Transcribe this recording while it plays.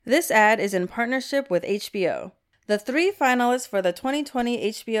This ad is in partnership with HBO. The 3 finalists for the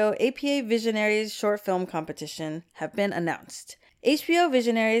 2020 HBO APA Visionaries Short Film Competition have been announced. HBO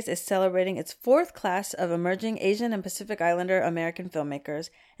Visionaries is celebrating its 4th class of emerging Asian and Pacific Islander American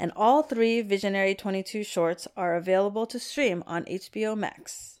filmmakers, and all 3 Visionary 22 shorts are available to stream on HBO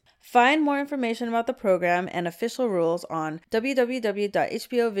Max. Find more information about the program and official rules on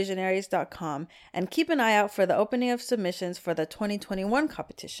www.hbovisionaries.com and keep an eye out for the opening of submissions for the 2021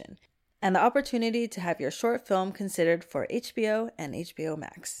 competition and the opportunity to have your short film considered for HBO and HBO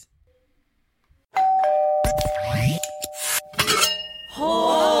Max.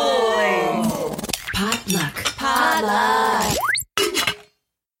 Holy! Potluck.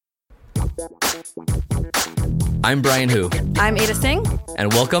 I'm Brian Hu, I'm Ada Singh.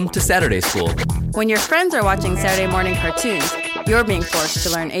 and welcome to Saturday School. When your friends are watching Saturday morning cartoons, you're being forced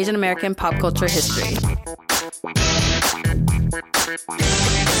to learn Asian American pop culture history.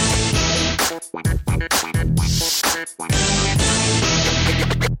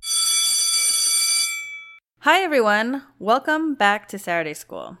 Hi everyone, welcome back to Saturday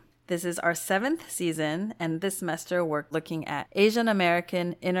School. This is our 7th season, and this semester we're looking at Asian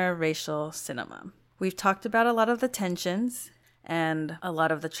American interracial cinema. We've talked about a lot of the tensions and a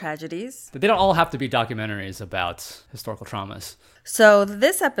lot of the tragedies. They don't all have to be documentaries about historical traumas. So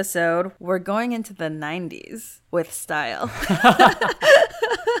this episode, we're going into the 90s with style.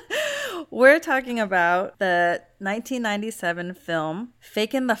 We're talking about the 1997 film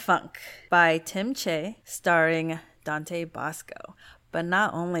Fakin' the Funk by Tim Che, starring Dante Bosco. But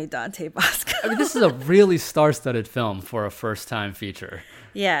not only Dante Bosco. I mean, this is a really star-studded film for a first-time feature.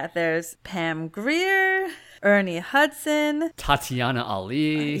 Yeah, there's Pam Grier, Ernie Hudson, Tatiana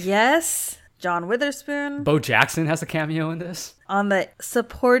Ali. yes, John Witherspoon. Bo Jackson has a cameo in this. On the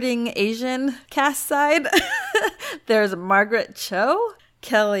supporting Asian cast side, there's Margaret Cho,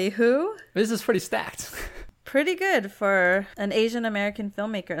 Kelly Hu. This is pretty stacked. Pretty good for an Asian American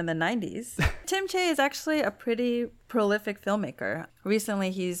filmmaker in the 90s. Tim Che is actually a pretty prolific filmmaker. Recently,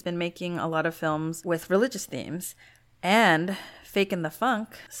 he's been making a lot of films with religious themes. And Fakin' the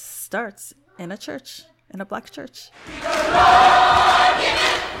Funk starts in a church, in a black church.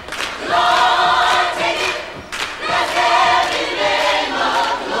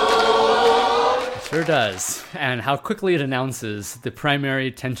 Sure does. And how quickly it announces the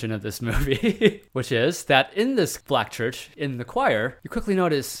primary tension of this movie, which is that in this black church, in the choir, you quickly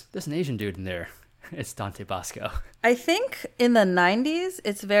notice there's an Asian dude in there. It's Dante Bosco. I think in the 90s,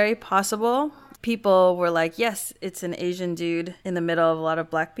 it's very possible. People were like, yes, it's an Asian dude in the middle of a lot of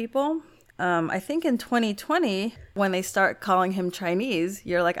black people. I think in 2020, when they start calling him Chinese,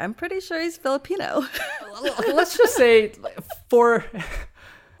 you're like, I'm pretty sure he's Filipino. Let's just say,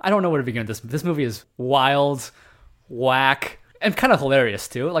 I don't know where to begin with this. This movie is wild, whack, and kind of hilarious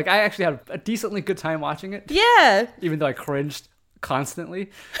too. Like, I actually had a decently good time watching it. Yeah. Even though I cringed constantly.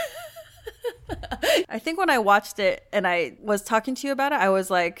 I think when I watched it and I was talking to you about it, I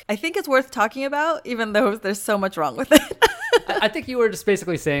was like, I think it's worth talking about, even though there's so much wrong with it. I think you were just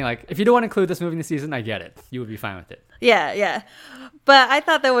basically saying, like, if you don't want to include this movie in the season, I get it. You would be fine with it. Yeah. But I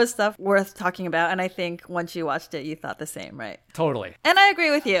thought there was stuff worth talking about. And I think once you watched it, you thought the same, right? Totally. And I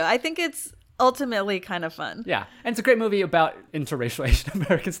agree with you. I think it's ultimately kind of fun. Yeah. And it's a great movie about interracial Asian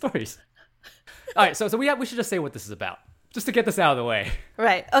American stories. All right. So we should just say what this is about, just to get this out of the way.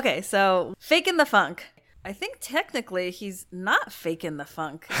 Right. Okay. So Fakin' the Funk. I think technically he's not faking the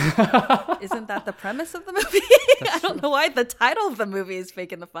funk. Isn't that the premise of the movie? I don't know why the title of the movie is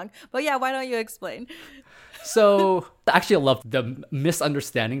Fakin' the Funk. But yeah, why don't you explain? So actually, I love the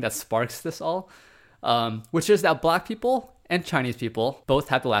misunderstanding that sparks this all, which is that black people and Chinese people both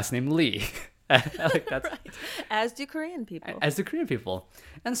have the last name Lee. Like that's right. As do Korean people. As do Korean people.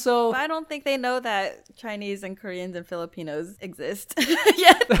 And so but I don't think they know that Chinese and Koreans and Filipinos exist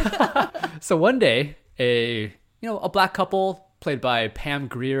yet. So one day, a black couple played by Pam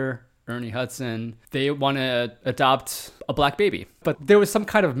Grier, Ernie Hudson, they want to adopt a black baby. But there was some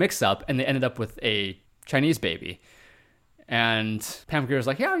kind of mix-up, and they ended up with a Chinese baby. And Pam Grier's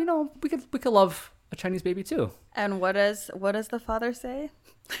like, yeah, we could love a Chinese baby too. And what does the father say?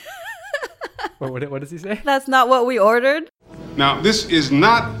 What does he say? That's not what we ordered. Now, this is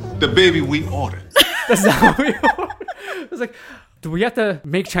not the baby we ordered. That's not what we ordered. It was like, do we have to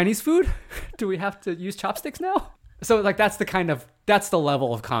make Chinese food? Do we have to use chopsticks now? So like that's the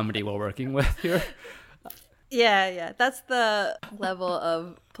level of comedy we're working with here. Yeah. That's the level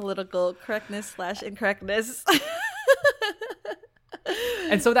of political correctness / incorrectness.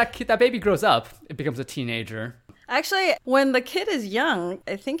 And so that baby grows up. It becomes a teenager. Actually, when the kid is young,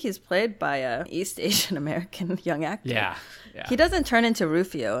 I think he's played by a East Asian American young actor. Yeah. He doesn't turn into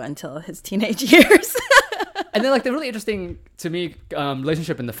Rufio until his teenage years. And then, like, the really interesting, to me,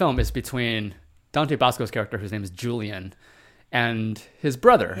 relationship in the film is between Dante Bosco's character, whose name is Julian, and his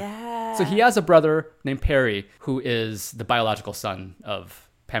brother. Yeah. So he has a brother named Perry, who is the biological son of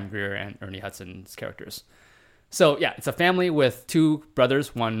Pam Grier and Ernie Hudson's characters. So, yeah, it's a family with two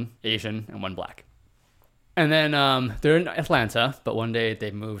brothers, one Asian and one black. And then they're in Atlanta, but one day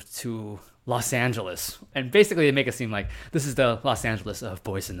they moved to Los Angeles. And basically they make it seem like this is the Los Angeles of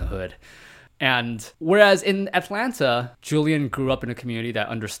Boys in the Hood. And whereas in Atlanta, Julian grew up in a community that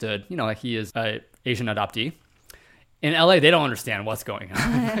understood, like he is an Asian adoptee. In LA, they don't understand what's going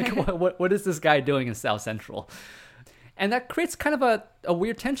on. Like, what is this guy doing in South Central? And that creates kind of a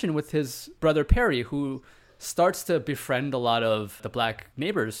weird tension with his brother Perry, who starts to befriend a lot of the black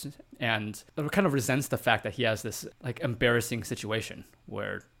neighbors and kind of resents the fact that he has this like embarrassing situation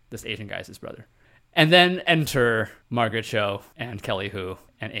where this Asian guy is his brother. And then enter Margaret Cho and Kelly Hu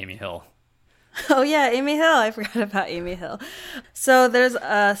and Amy Hill. Oh yeah, Amy Hill. I forgot about Amy Hill. So there's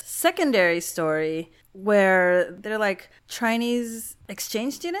a secondary story where they're like Chinese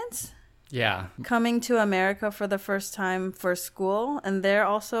exchange students. Yeah. Coming to America for the first time for school, and they're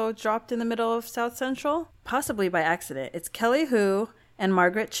also dropped in the middle of South Central, possibly by accident. It's Kelly Hu and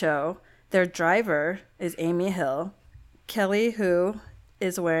Margaret Cho. Their driver is Amy Hill. Kelly Hu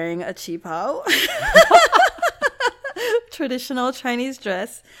is wearing a qipao, traditional Chinese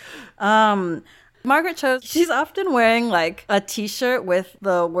dress. Margaret Cho, she's often wearing like a t-shirt with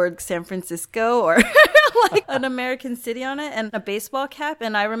the word San Francisco or like an American city on it and a baseball cap.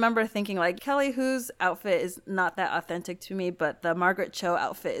 And I remember thinking like Kelly Hu's outfit is not that authentic to me, but the Margaret Cho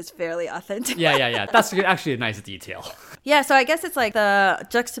outfit is fairly authentic. Yeah. That's actually a nice detail. Yeah, so I guess it's like the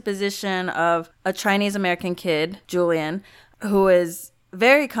juxtaposition of a Chinese American kid, Julian, who is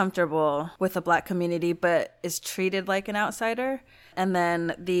very comfortable with the black community but is treated like an outsider. And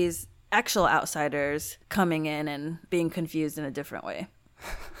then these actual outsiders coming in and being confused in a different way.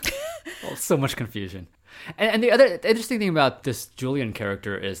 Well, so much confusion. And the other interesting thing about this Julian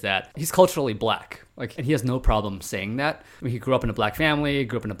character is that he's culturally black. Like, and he has no problem saying that. I mean, he grew up in a black family,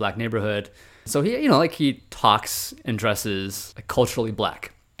 grew up in a black neighborhood. So he, he talks and dresses like culturally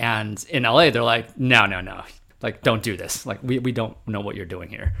black. And in LA, they're like, no. Like, don't do this. Like, we don't know what you're doing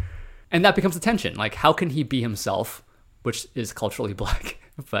here. And that becomes a tension. Like, how can he be himself, which is culturally black,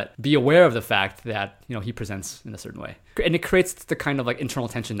 but be aware of the fact that, he presents in a certain way. And it creates the kind of like internal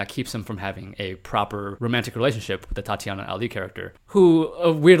tension that keeps him from having a proper romantic relationship with the Tatiana Ali character, who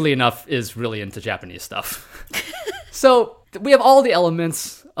weirdly enough is really into Japanese stuff. So we have all the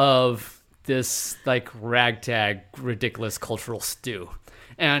elements of this like ragtag, ridiculous cultural stew.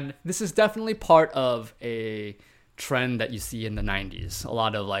 And this is definitely part of a trend that you see in the 90s. A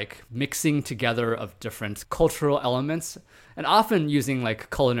lot of like mixing together of different cultural elements and often using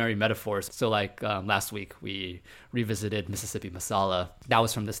like culinary metaphors. So like last week we revisited Mississippi Masala. That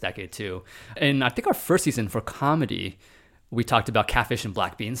was from this decade too. And I think our first season for comedy, we talked about Catfish and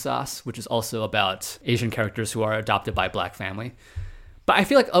Black Bean Sauce, which is also about Asian characters who are adopted by a black family. But I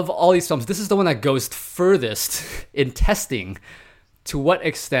feel like of all these films, this is the one that goes furthest in testing to what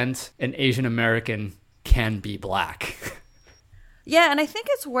extent an Asian American can be black. Yeah, and I think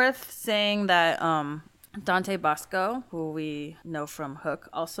it's worth saying that Dante Bosco, who we know from Hook,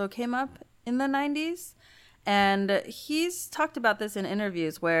 also came up in the 90s. And he's talked about this in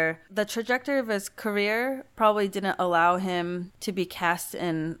interviews where the trajectory of his career probably didn't allow him to be cast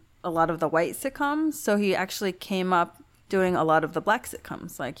in a lot of the white sitcoms. So he actually came up doing a lot of the black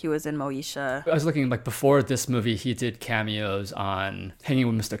sitcoms. Like he was in Moesha. I was looking like before this movie, he did cameos on Hanging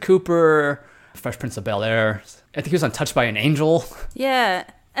with Mr. Cooper, Fresh Prince of Bel-Air. I think he was on Touched by an Angel. Yeah.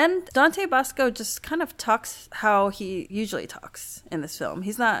 And Dante Bosco just kind of talks how he usually talks in this film.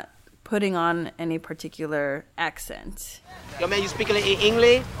 He's not putting on any particular accent. Yo, man, you speaking in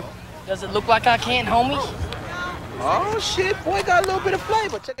English? Does it look like I can't, homie? Oh, shit, boy, got a little bit of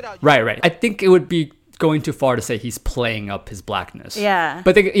flavor. Check it out. Right. I think it would be going too far to say he's playing up his blackness. Yeah.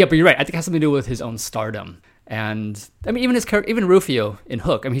 But you're right. I think it has something to do with his own stardom. And I mean, even Rufio in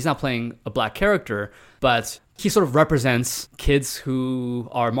Hook, I mean, he's not playing a black character, but he sort of represents kids who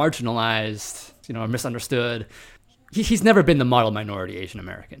are marginalized, are misunderstood. He's never been the model minority Asian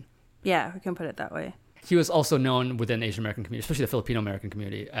American. Yeah, we can put it that way. He was also known within the Asian American community, especially the Filipino American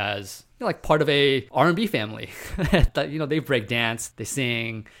community, as like part of a R&B family. That they break dance, they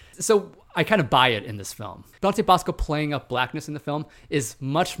sing. So I kind of buy it in this film. Dante Bosco playing up blackness in the film is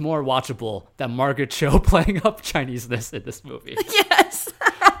much more watchable than Margaret Cho playing up Chineseness in this movie. Yes.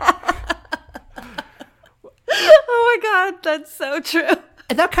 God, that's so true.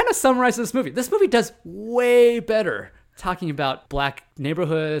 And that kind of summarizes this movie. This movie does way better talking about black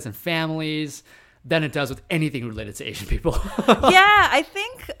neighborhoods and families than it does with anything related to Asian people. Yeah, I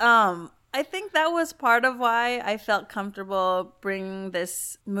think that was part of why I felt comfortable bringing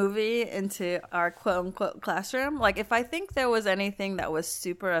this movie into our quote unquote classroom. Like, if I think there was anything that was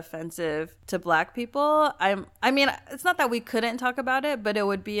super offensive to black people, I mean, it's not that we couldn't talk about it, but it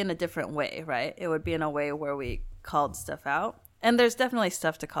would be in a different way, right? It would be in a way where we called stuff out. And there's definitely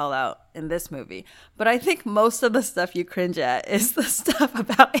stuff to call out in this movie. But I think most of the stuff you cringe at is the stuff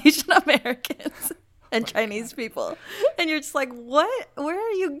about Asian Americans and Chinese people. And you're just like, what? Where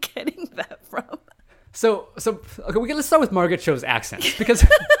are you getting that from? So okay, let's start with Margaret Cho's accents, because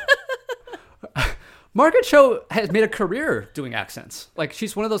Margaret Cho has made a career doing accents. Like,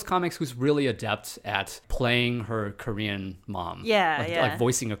 she's one of those comics who's really adept at playing her Korean mom. Like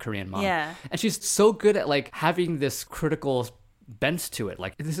voicing a Korean mom. Yeah. And she's so good at like having this critical bent to it.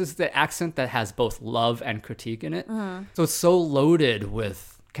 Like, this is the accent that has both love and critique in it. Mm-hmm. So it's so loaded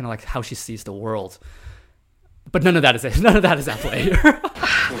with kind of like how she sees the world. But none of that is at play here.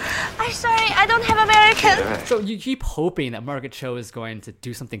 I'm sorry, I don't have American. So you keep hoping that Margaret Cho is going to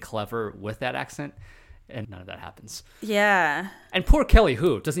do something clever with that accent, and none of that happens. Yeah. And poor Kelly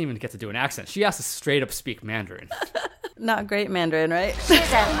Hu doesn't even get to do an accent. She has to straight up speak Mandarin. Not great Mandarin, right? 是的，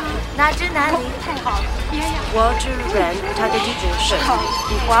哪只哪里？我主人他的地址是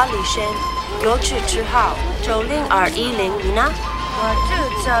梨花里县6区7号90210呢。我住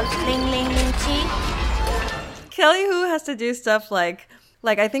着0007。 Kelly Hu has to do stuff like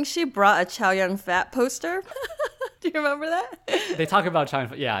I think she brought a Chow Yun Fat poster. Do you remember that? They talk about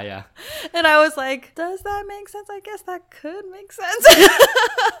China. Yeah. And I was like, does that make sense? I guess that could make sense.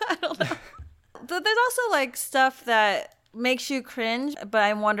 I don't know. But there's also like stuff that makes you cringe, but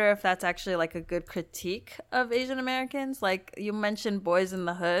I wonder if that's actually like a good critique of Asian Americans. Like, you mentioned Boys in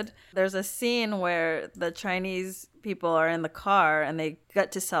the Hood. There's a scene where the Chinese people are in the car and they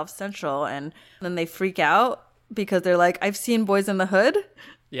get to South Central and then they freak out because they're like, I've seen Boys in the Hood.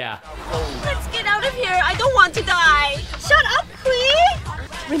 Yeah. Let's get out of here. I don't want to die. Shut up,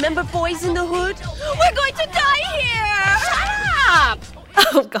 please. Remember Boys in the Hood? We're going to die here. Shut up.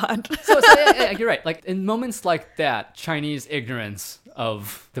 Oh, God. So yeah, you're right. Like, in moments like that, Chinese ignorance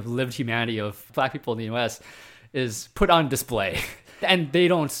of the lived humanity of black people in the U.S. is put on display. And they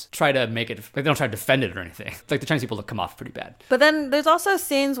don't try to make it, like, they don't try to defend it or anything. Like, the Chinese people come off pretty bad. But then there's also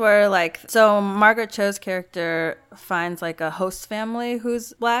scenes where, like, so Margaret Cho's character finds, like, a host family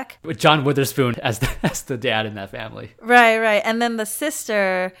who's black. With John Witherspoon as the dad in that family. Right. And then the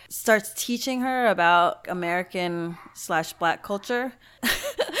sister starts teaching her about American/black culture.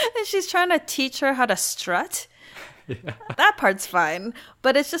 And she's trying to teach her how to strut. Yeah. That part's fine,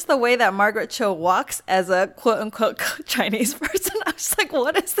 but it's just the way that Margaret Cho walks as a quote-unquote Chinese person. I was like,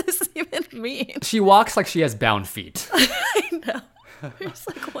 what does this even mean? She walks like she has bound feet. I know. You're just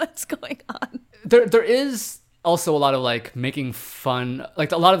like, what's going on? There is also a lot of like making fun,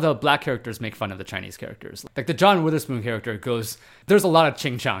 like a lot of the black characters make fun of the Chinese characters. Like the John Witherspoon character there's a lot of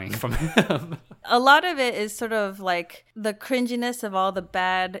ching-chonging from him. A lot of it is sort of like the cringiness of all the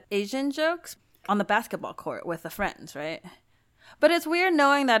bad Asian jokes on the basketball court with the friends, right? But it's weird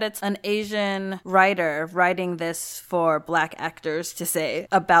knowing that it's an Asian writer writing this for black actors to say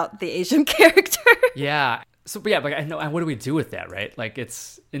about the Asian character. Yeah. So, but yeah, like, I know, what do we do with that, right? Like,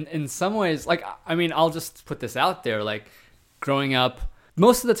 it's, in some ways, like, I mean, I'll just put this out there, like, growing up,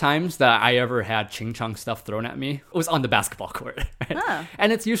 most of the times that I ever had ching-chong stuff thrown at me was on the basketball court, right? Huh.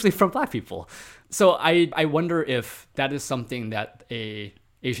 And it's usually from black people. So I wonder if that is something that a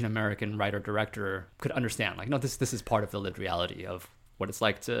Asian American writer director could understand. Like, no, this is part of the lived reality of what it's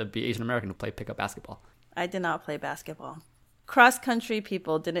like to be Asian American to play pickup basketball. I did not play basketball. Cross country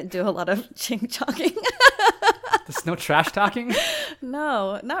people didn't do a lot of ching-chonging. There's no trash talking?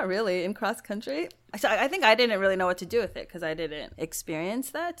 No, not really in cross country. So I think I didn't really know what to do with it because I didn't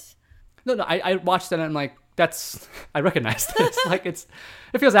experience that. No, I watched it and I'm like, I recognize this. Like, it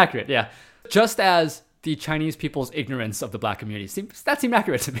feels accurate, yeah. Just as the Chinese people's ignorance of the black community seemed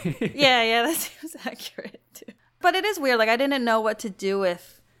accurate to me. Yeah, that seems accurate too. But it is weird. Like, I didn't know what to do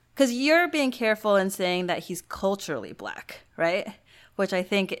with, because you're being careful in saying that he's culturally black, right? Which I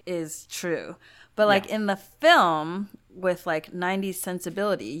think is true. But like in the film with like 90s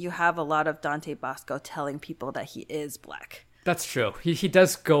sensibility, you have a lot of Dante Basco telling people that he is black. That's true. He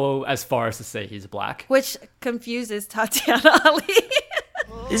does go as far as to say he's black. Which confuses Tatiana Ali.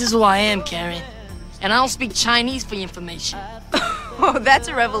 This is who I am, Karen. And I don't speak Chinese for your information. Oh, that's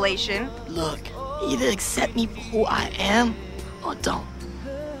a revelation. Look, either accept me for who I am or don't.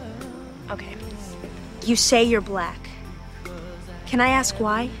 Okay. You say you're black. Can I ask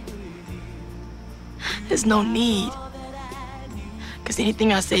why? There's no need. Because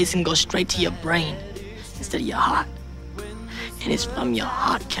anything I say is gonna go straight to your brain instead of your heart. And it's from your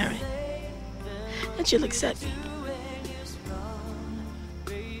heart, Karen. And you'll accept me.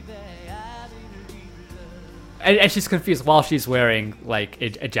 And she's confused while she's wearing like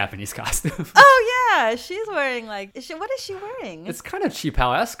a Japanese costume. Oh yeah, she's wearing like what is she wearing? It's kind of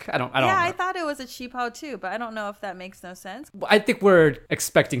cheapao-esque. I don't Yeah, know. I thought it was a cheapao too, but I don't know if that makes no sense. I think we're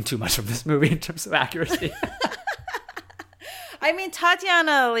expecting too much from this movie in terms of accuracy. I mean,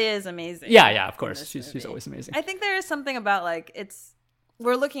 Tatiana Ali is amazing. Yeah, of course. She's always amazing. I think there is something about like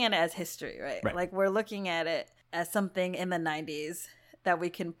we're looking at it as history, right? Right. Like we're looking at it as something in the 90s that we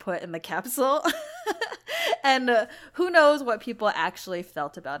can put in the capsule. And who knows what people actually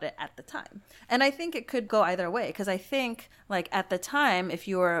felt about it at the time. And I think it could go either way, because I think like at the time, if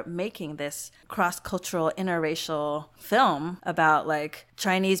you were making this cross-cultural, interracial film about like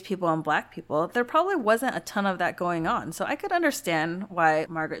Chinese people and Black people, there probably wasn't a ton of that going on. So I could understand why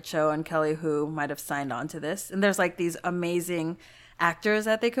Margaret Cho and Kelly Hu might have signed on to this. And there's like these amazing actors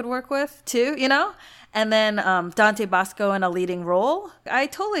that they could work with too, you know? And then Dante Basco in a leading role. I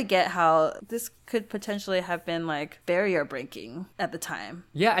totally get how this could potentially have been like barrier breaking at the time.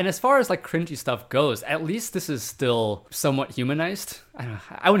 Yeah, and as far as like cringy stuff goes, at least this is still somewhat humanized.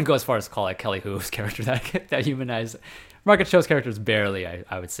 I wouldn't go as far as call it Kelly Hu's character that humanized. Margaret Cho's character is barely,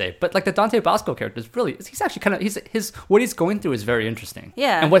 I would say. But like the Dante Basco character is really, he's actually kind of, what he's going through is very interesting.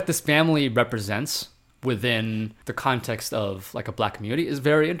 Yeah. And what this family represents within the context of like a Black community is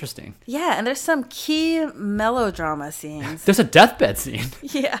very interesting. Yeah, and there's some key melodrama scenes. There's a deathbed scene.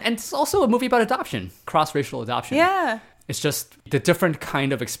 Yeah. And it's also a movie about adoption, cross-racial adoption. Yeah. It's just the different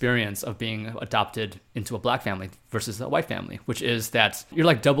kind of experience of being adopted into a Black family versus a white family, which is that you're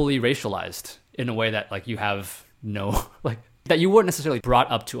like doubly racialized in a way that like you have no, like that you weren't necessarily brought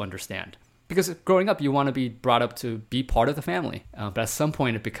up to understand. Because growing up, you want to be brought up to be part of the family. But at some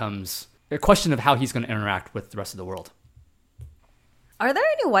point it becomes a question of how he's going to interact with the rest of the world. Are there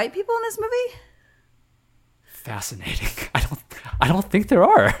any white people in this movie? Fascinating. I don't think there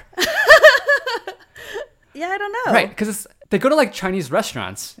are. Yeah, I don't know. Right, because they go to like Chinese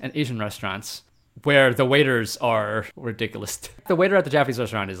restaurants and Asian restaurants where the waiters are ridiculous. The waiter at the Japanese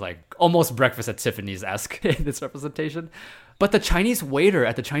restaurant is like almost Breakfast at Tiffany's-esque in this representation. But the Chinese waiter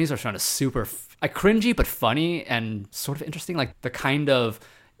at the Chinese restaurant is super like cringy but funny and sort of interesting. Like the kind of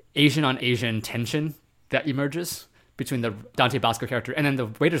Asian on Asian tension that emerges between the Dante Basco character and then the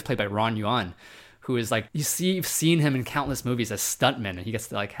waiter's played by Ron Yuan, who is like, you've seen him in countless movies as stuntman, and he gets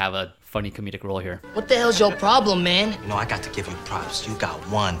to like have a funny comedic role here. What the hell's your problem, man? You know, I got to give you props. You got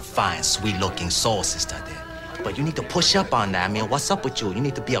one fine, sweet-looking soul sister there. But you need to push up on that. I mean, what's up with you? You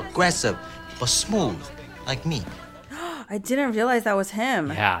need to be aggressive, but smooth, like me. I didn't realize that was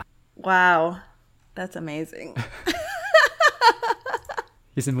him. Yeah. Wow. That's amazing.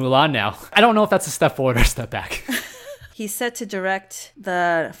 He's in Mulan now. I don't know if that's a step forward or a step back. He's set to direct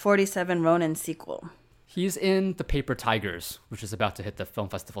the 47 Ronin sequel. He's in The Paper Tigers, which is about to hit the film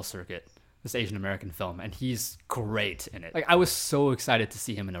festival circuit, this Asian American film, and he's great in it. Like, I was so excited to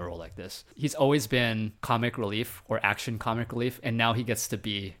see him in a role like this. He's always been comic relief or action comic relief, and now he gets to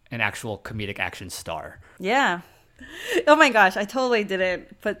be an actual comedic action star. Yeah. Oh my gosh, I totally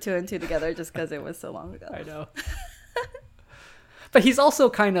didn't put two and two together just because it was so long ago. I know. But he's also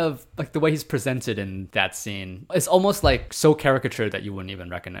kind of, like, the way he's presented in that scene is almost, like, so caricatured that you wouldn't even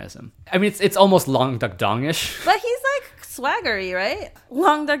recognize him. I mean, it's almost Long Duck Dong-ish. But he's, like, swaggery, right?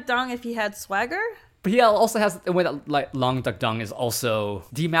 Long Duck Dong if he had swagger? But he also has the way that, like, Long Duck Dong is also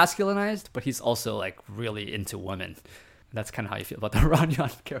demasculinized, but he's also, like, really into women. That's kind of how you feel about the Ron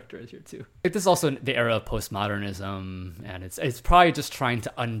Yuan character here, too. Like, this is also the era of postmodernism, and it's probably just trying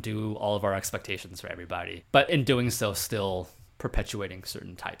to undo all of our expectations for everybody. But in doing so, still perpetuating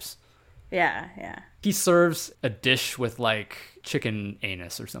certain types. Yeah. He serves a dish with like chicken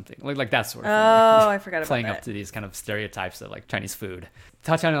anus or something, like that sort of thing. Oh, I forgot about playing that. up to these kind of stereotypes of like Chinese food.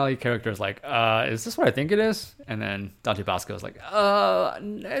 Tatiana Ali character is like, is this what I think it is? And then Dante Basco is like,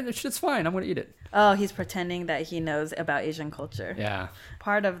 it's fine, I'm gonna eat it. Oh, he's pretending that he knows about Asian culture. Yeah.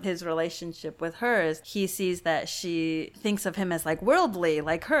 Part of his relationship with her is he sees that she thinks of him as like worldly,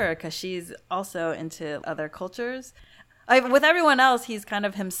 like her, because she's also into other cultures. With everyone else, he's kind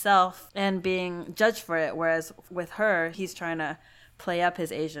of himself and being judged for it, whereas with her, he's trying to play up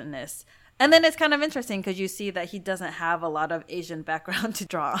his Asianness. And then it's kind of interesting because you see that he doesn't have a lot of Asian background to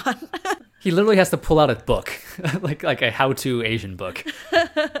draw on. He literally has to pull out a book, like a how-to Asian book.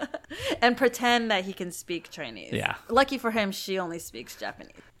 And pretend that he can speak Chinese. Yeah. Lucky for him, she only speaks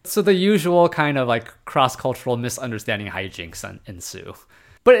Japanese. So the usual kind of like cross-cultural misunderstanding hijinks ensue.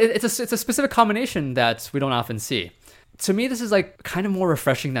 But it's a specific combination that we don't often see. To me, this is like kind of more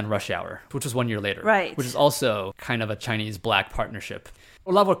refreshing than Rush Hour, which was 1 year later. Right. Which is also kind of a Chinese-black partnership.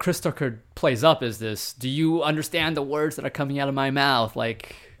 A lot of what Chris Tucker plays up is this, do you understand the words that are coming out of my mouth?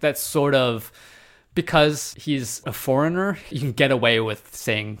 Like, that's sort of, because he's a foreigner, you can get away with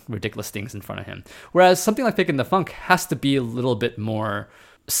saying ridiculous things in front of him. Whereas something like Picking the Funk has to be a little bit more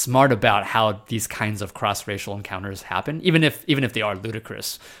smart about how these kinds of cross-racial encounters happen, even if they are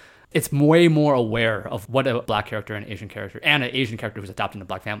ludicrous. It's way more aware of what a black character and an Asian character who's adopting a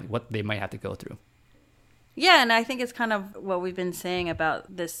black family, what they might have to go through. Yeah, and I think it's kind of what we've been saying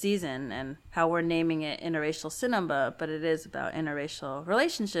about this season and how we're naming it interracial cinema, but it is about interracial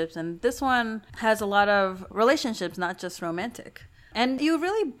relationships. And this one has a lot of relationships, not just romantic. And you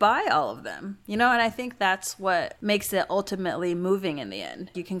really buy all of them, and I think that's what makes it ultimately moving in the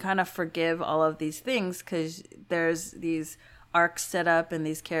end. You can kind of forgive all of these things because there's these arcs set up and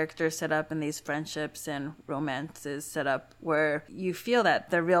these characters set up and these friendships and romances set up where you feel that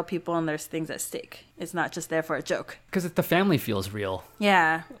they're real people and there's things at stake. It's not just there for a joke. Because the family feels real.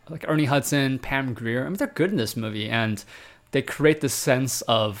 Yeah. Like Ernie Hudson, Pam Grier, they're good in this movie. And they create this sense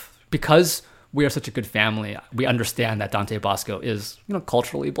of, because we are such a good family, we understand that Dante Bosco is,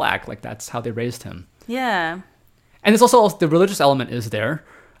 culturally black. Like, that's how they raised him. Yeah. And it's also the religious element is there.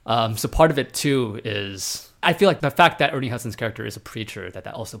 So part of it, too, is... I feel like the fact that Ernie Hudson's character is a preacher, that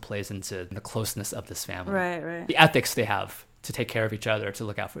also plays into the closeness of this family. Right. The ethics they have to take care of each other, to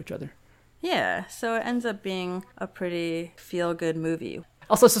look out for each other. Yeah, so it ends up being a pretty feel-good movie.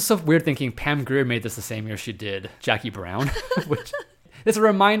 Also, it's just so weird thinking Pam Grier made this the same year she did Jackie Brown, which... It's a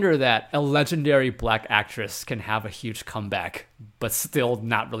reminder that a legendary black actress can have a huge comeback, but still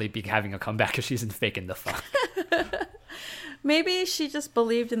not really be having a comeback because she's in Faking the Funk. Maybe she just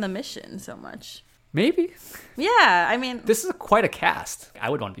believed in the mission so much. Maybe. Yeah, I mean... This is quite a cast. I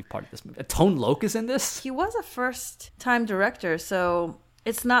would want to be part of this movie. Tone Loc is in this? He was a first-time director, so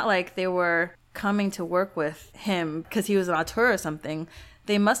it's not like they were coming to work with him because he was an auteur or something.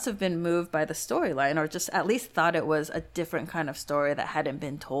 They must have been moved by the storyline or just at least thought it was a different kind of story that hadn't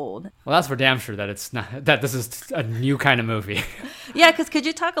been told. Well, that's for damn sure that it's not, that this is a new kind of movie. Yeah, because could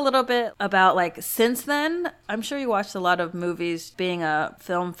you talk a little bit about, like, since then? I'm sure you watched a lot of movies being a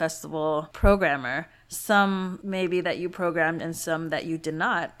film festival programmer. Some maybe that you programmed and some that you did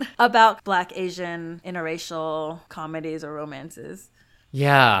not, about Black, Asian, interracial comedies or romances.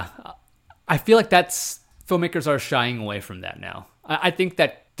 Yeah, I feel like filmmakers are shying away from that now. I think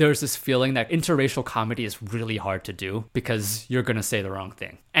that there's this feeling that interracial comedy is really hard to do because you're going to say the wrong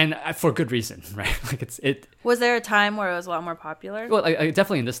thing. And for good reason, right? Like it. Was there a time where it was a lot more popular? Well,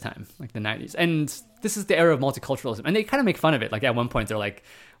 definitely in this time, like the 90s. And this is the era of multiculturalism. And they kind of make fun of it. Like at one point, they're like,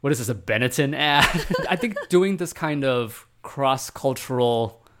 what is this, a Benetton ad? I think doing this kind of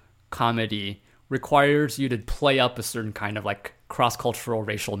cross-cultural comedy requires you to play up a certain kind of like cross-cultural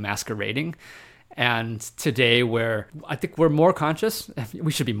racial masquerading. And today, where I think we're more conscious,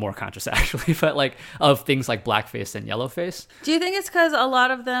 we should be more conscious actually, but like of things like blackface and yellowface. Do you think it's because a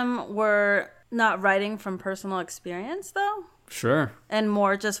lot of them were not writing from personal experience though? Sure. And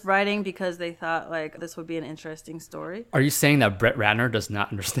more just writing because they thought like this would be an interesting story? Are you saying that Brett Ratner does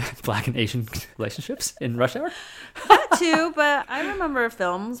not understand Black and Asian relationships in Rush Hour? That too, but I remember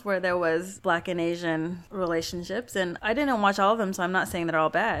films where there was Black and Asian relationships, and I didn't watch all of them, so I'm not saying they're all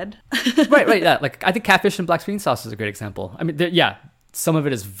bad. Right, yeah. Like I think Catfish and Black Bean Sauce is a great example. I mean, yeah, some of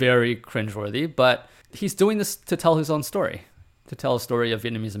it is very cringeworthy, but he's doing this to tell his own story, to tell a story of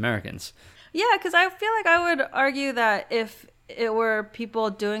Vietnamese Americans. Yeah, because I feel like I would argue that if it were people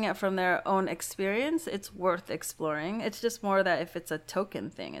doing it from their own experience, it's worth exploring. It's just more that if it's a token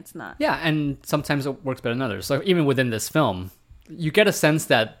thing, it's not. Yeah, and sometimes it works better than others. So even within this film, you get a sense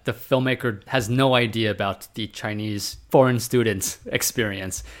that the filmmaker has no idea about the Chinese foreign student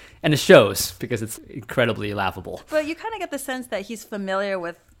experience. And it shows because it's incredibly laughable. But you kind of get the sense that he's familiar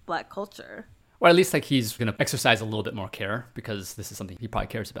with Black culture. Or at least like he's going to exercise a little bit more care because this is something he probably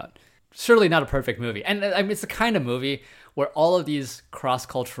cares about. Surely not a perfect movie. And I mean, it's the kind of movie where all of these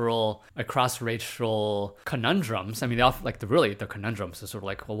cross-cultural, cross-racial conundrums, I mean, they often, like the conundrums are sort of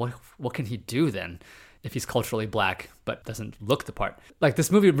like, well, what can he do then if he's culturally Black but doesn't look the part? Like this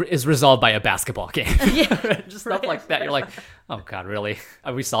movie is resolved by a basketball game. Yeah, just stuff like that. You're like, oh God, really?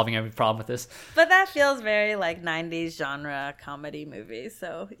 Are we solving every problem with this? But that feels very like 90s genre comedy movie,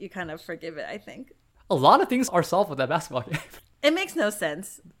 so you kind of forgive it, I think. A lot of things are solved with that basketball game. It makes no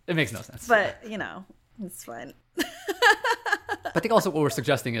sense. It makes no sense. But, it's fine. I think also what we're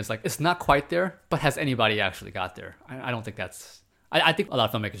suggesting is like, it's not quite there, but has anybody actually got there? I don't think that's I think a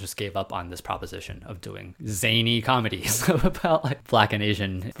lot of filmmakers just gave up on this proposition of doing zany comedies about like Black and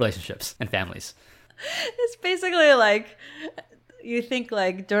Asian relationships and families. It's basically like, you think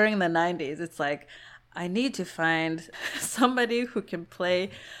like during the 90s, it's like, I need to find somebody who can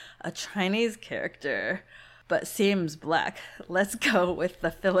play a Chinese character but seems Black. Let's go with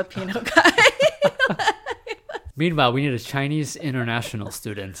the Filipino guy. Meanwhile, we need a Chinese international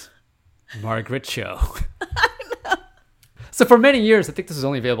student, Margaret Cho. So for many years, I think this was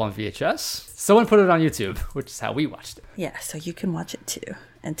only available on VHS. Someone put it on YouTube, which is how we watched it. Yeah, so you can watch it too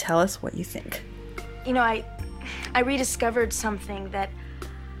and tell us what you think. You know, I rediscovered something that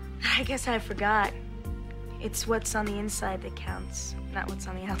I guess I forgot. It's what's on the inside that counts, not what's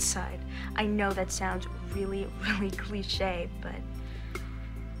on the outside. I know that sounds really, really cliche, but...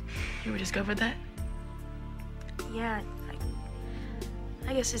 You rediscovered that? Yeah,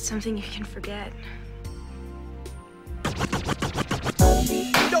 I guess it's something you can forget.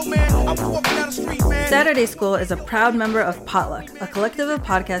 Saturday School is a proud member of Potluck, a collective of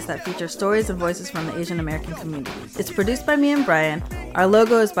podcasts that feature stories and voices from the Asian American community. It's produced by me and Brian. Our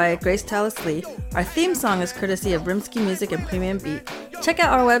logo is by Grace Tallis Lee. Our theme song is courtesy of Rimsky Music and Premium Beat. Check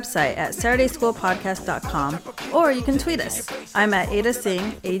out our website at SaturdaySchoolPodcast.com, or you can tweet us. I'm at Ada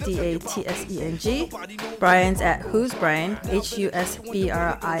Singh, ADATSENG. Brian's at Who's Brian,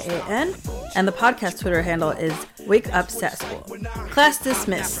 HUSBRIAN, and the podcast Twitter handle is Wake Up Sat School. Class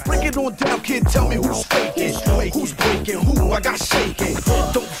dismissed. Break it on down, kid. Tell me who's faking, who's breaking, who I got shaking.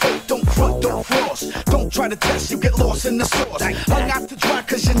 Don't fake, don't front, don't cross. Don't try to test, you get lost in the sauce. Hung out to dry,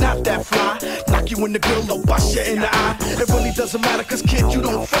 cause you're not that fly. Knock you in the grill or bust you in the eye. It really doesn't matter, cause kid, you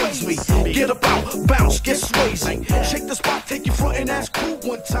don't faze me. Get about, bounce, get swazy. Shake the spot, take you front and ask cool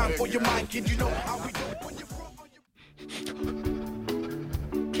one time for your mind, kid. You know how we do it when you're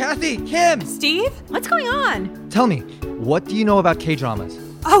front. Kathy, Kim, Steve, what's going on? tell me, what do you know about K-dramas?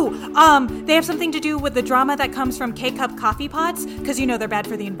 Oh, they have something to do with the drama that comes from K-cup coffee pots, because you know they're bad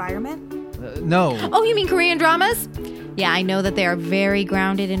for the environment? No. Oh, you mean Korean dramas? Yeah, I know that they are very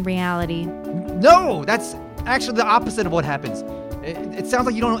grounded in reality. No, that's actually the opposite of what happens. It sounds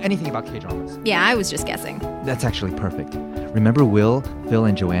like you don't know anything about K-dramas. Yeah, I was just guessing. That's actually perfect. Remember Will, Phil,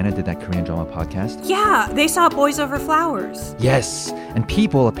 and Joanna did that Korean drama podcast? Yeah, they saw Boys Over Flowers. Yes, and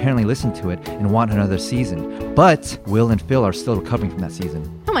people apparently listened to it and want another season. But Will and Phil are still recovering from that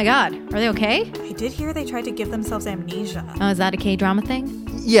season. Oh my god, are they okay? I did hear they tried to give themselves amnesia. Oh, is that a K-drama thing?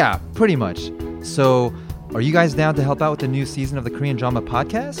 Yeah, pretty much. So, are you guys down to help out with the new season of the Korean drama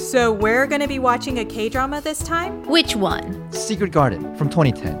podcast? So we're going to be watching a K-drama this time? Which one? Secret Garden from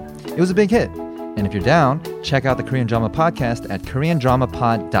 2010. It was a big hit. And if you're down, check out the Korean Drama Podcast at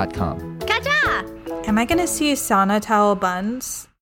KoreanDramaPod.com. Kaja! Am I going to see Sana Towel Buns?